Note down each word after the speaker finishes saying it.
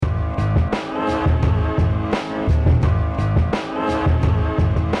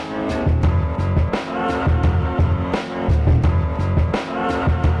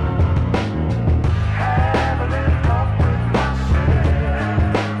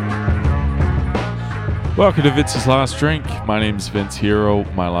Welcome to Vince's Last Drink. My name is Vince Hero.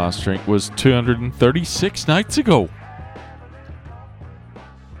 My last drink was 236 nights ago.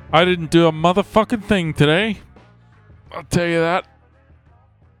 I didn't do a motherfucking thing today. I'll tell you that.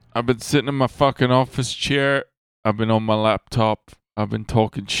 I've been sitting in my fucking office chair. I've been on my laptop. I've been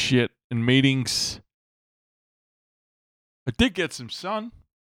talking shit in meetings. I did get some sun.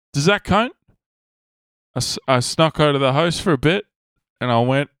 Does that count? I snuck out of the house for a bit and I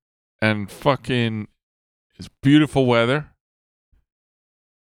went and fucking... It's beautiful weather.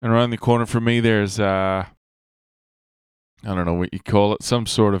 And around the corner from me there's I don't know what you call it, some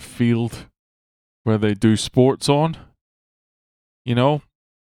sort of field where they do sports on. You know?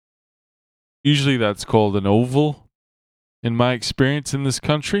 Usually that's called an oval in my experience in this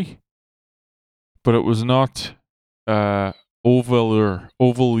country. But it was not oval.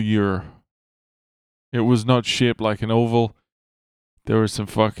 It was not shaped like an oval. There was some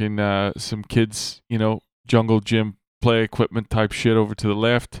fucking some kids, you know, jungle gym play equipment type shit over to the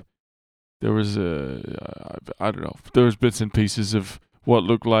left. There was I don't know. There was bits and pieces of what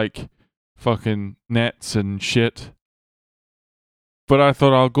looked like fucking nets and shit. But I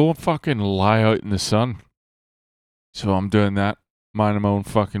thought I'll go and fucking lie out in the sun. So I'm doing that, minding my own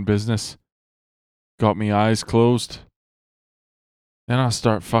fucking business. Got me eyes closed. Then I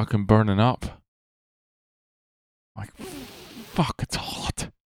start fucking burning up. Like, fuck, it's hot.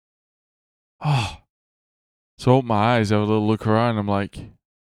 Oh. So I open my eyes, I have a little look around, I'm like, I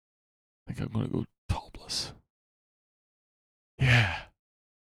think I'm going to go topless. Yeah.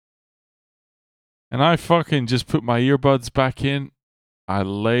 And I fucking just put my earbuds back in. I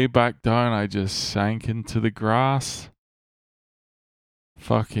lay back down, I just sank into the grass.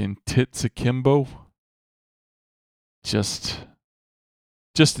 Fucking tits akimbo. Just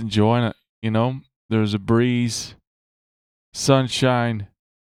enjoying it, you know? There's a breeze, sunshine.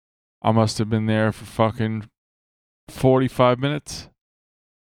 I must have been there for fucking 45 minutes.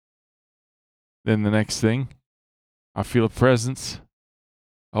 Then the next thing, I feel a presence.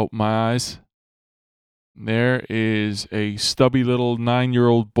 I open my eyes. There is a stubby little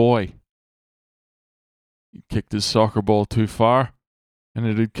 9-year-old boy. He kicked his soccer ball too far, and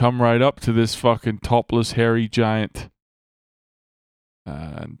it had come right up to this fucking topless, hairy giant.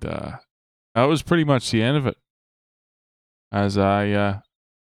 And that was pretty much the end of it. As I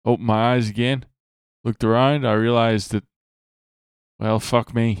opened my eyes again, looked around, I realized that, well,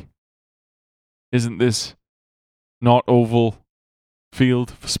 fuck me. Isn't this not oval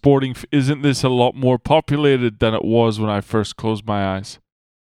field sporting? Isn't this a lot more populated than it was when I first closed my eyes?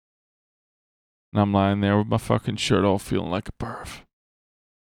 And I'm lying there with my fucking shirt off, feeling like a perv.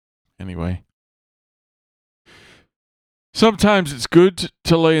 Anyway. Sometimes it's good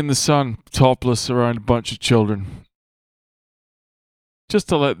to lay in the sun, topless around a bunch of children. Just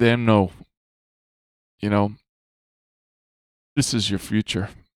to let them know, you know, this is your future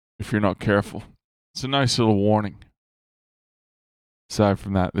if you're not careful. It's a nice little warning. Aside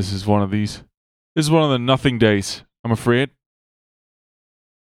from that, this is one of the nothing days, I'm afraid.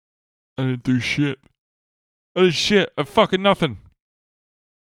 I didn't do shit. I did shit. I fucking nothing.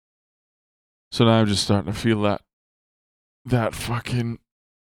 So now I'm just starting to feel that fucking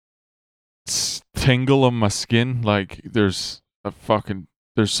tingle on my skin. Like there's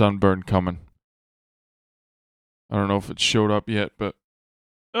sunburn coming. I don't know if it showed up yet, but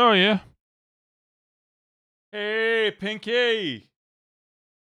oh yeah. Hey, Pinky.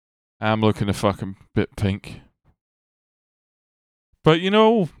 I'm looking a fucking bit pink. But you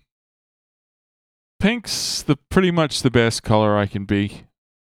know, pink's pretty much the best color I can be.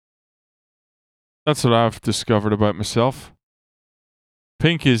 That's what I've discovered about myself.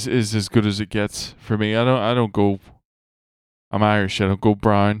 Pink is as good as it gets for me. I'm Irish, I don't go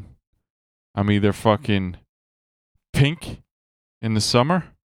brown. I'm either fucking pink in the summer,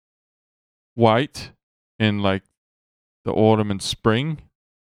 white in like the autumn and spring,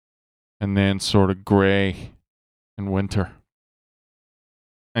 and then sort of grey in winter.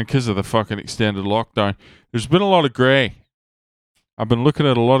 And because of the fucking extended lockdown, there's been a lot of grey. I've been looking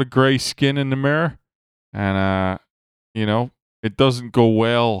at a lot of grey skin in the mirror, and you know, it doesn't go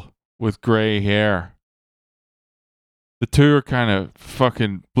well with grey hair. The two are kind of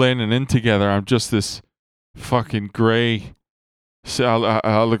fucking blending in together. I'm just this fucking grey.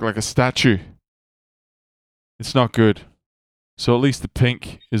 I look like a statue. It's not good. So at least the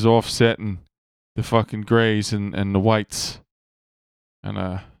pink is offsetting the fucking greys and the whites. And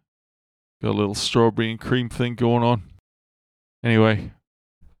got a little strawberry and cream thing going on. Anyway,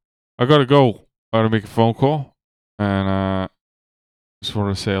 I gotta go. I gotta make a phone call. And just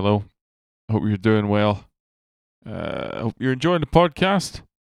wanted to say hello. I hope you're doing well. I hope you're enjoying the podcast.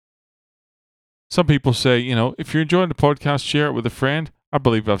 Some people say, if you're enjoying the podcast, share it with a friend. I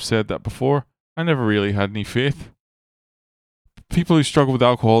believe I've said that before. I never really had any faith. People who struggle with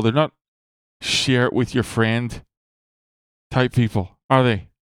alcohol, they're not share it with your friend type people, are they?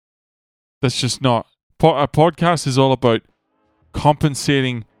 That's just not. A podcast is all about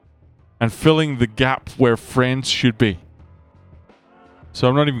compensating and filling the gap where friends should be. So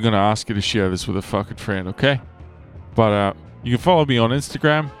I'm not even going to ask you to share this with a fucking friend, okay? But you can follow me on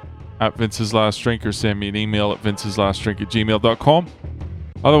Instagram at Vince's Last Drink or send me an email at vinceslastdrink@gmail.com.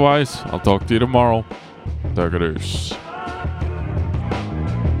 Otherwise, I'll talk to you tomorrow. Take it easy.